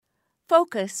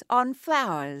focus on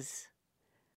flowers.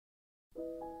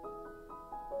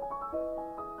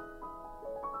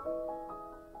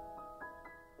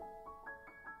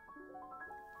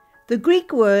 The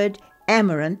Greek word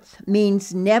amaranth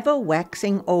means never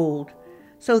waxing old,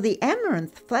 so the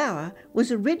amaranth flower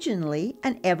was originally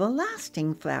an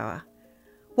everlasting flower.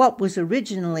 What was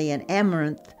originally an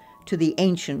amaranth to the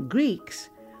ancient Greeks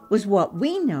was what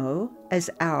we know as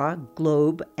our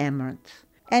globe amaranth,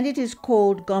 and it is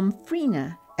called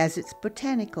Gomphrena as its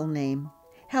botanical name.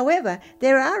 However,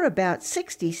 there are about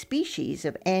 60 species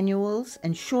of annuals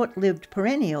and short-lived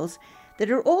perennials that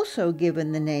are also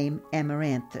given the name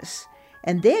amaranthus,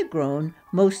 and they're grown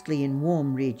mostly in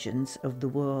warm regions of the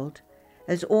world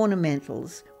as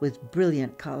ornamentals with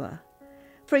brilliant color.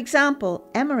 For example,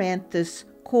 Amaranthus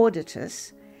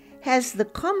caudatus has the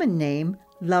common name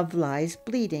Love Lies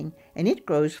Bleeding, and it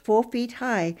grows 4 feet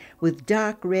high with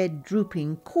dark red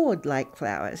drooping cord-like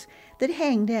flowers that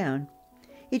hang down.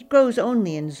 It grows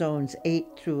only in zones 8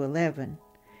 through 11.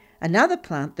 Another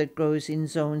plant that grows in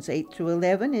zones 8 through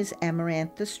 11 is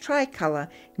Amaranthus tricolor,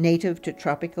 native to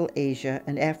tropical Asia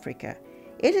and Africa.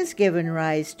 It has given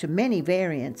rise to many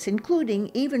variants,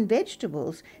 including even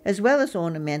vegetables, as well as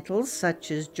ornamentals such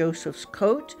as Joseph's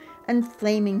coat and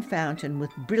flaming fountain with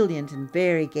brilliant and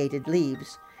variegated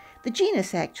leaves. The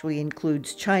genus actually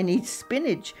includes Chinese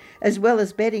spinach, as well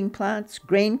as bedding plants,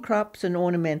 grain crops, and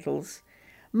ornamentals.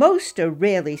 Most are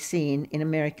rarely seen in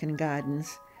American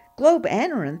gardens. Globe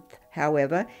amaranth,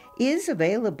 however, is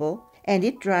available, and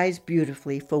it dries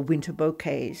beautifully for winter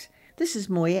bouquets. This is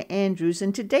Moya Andrews,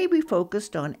 and today we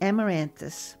focused on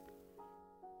amaranthus.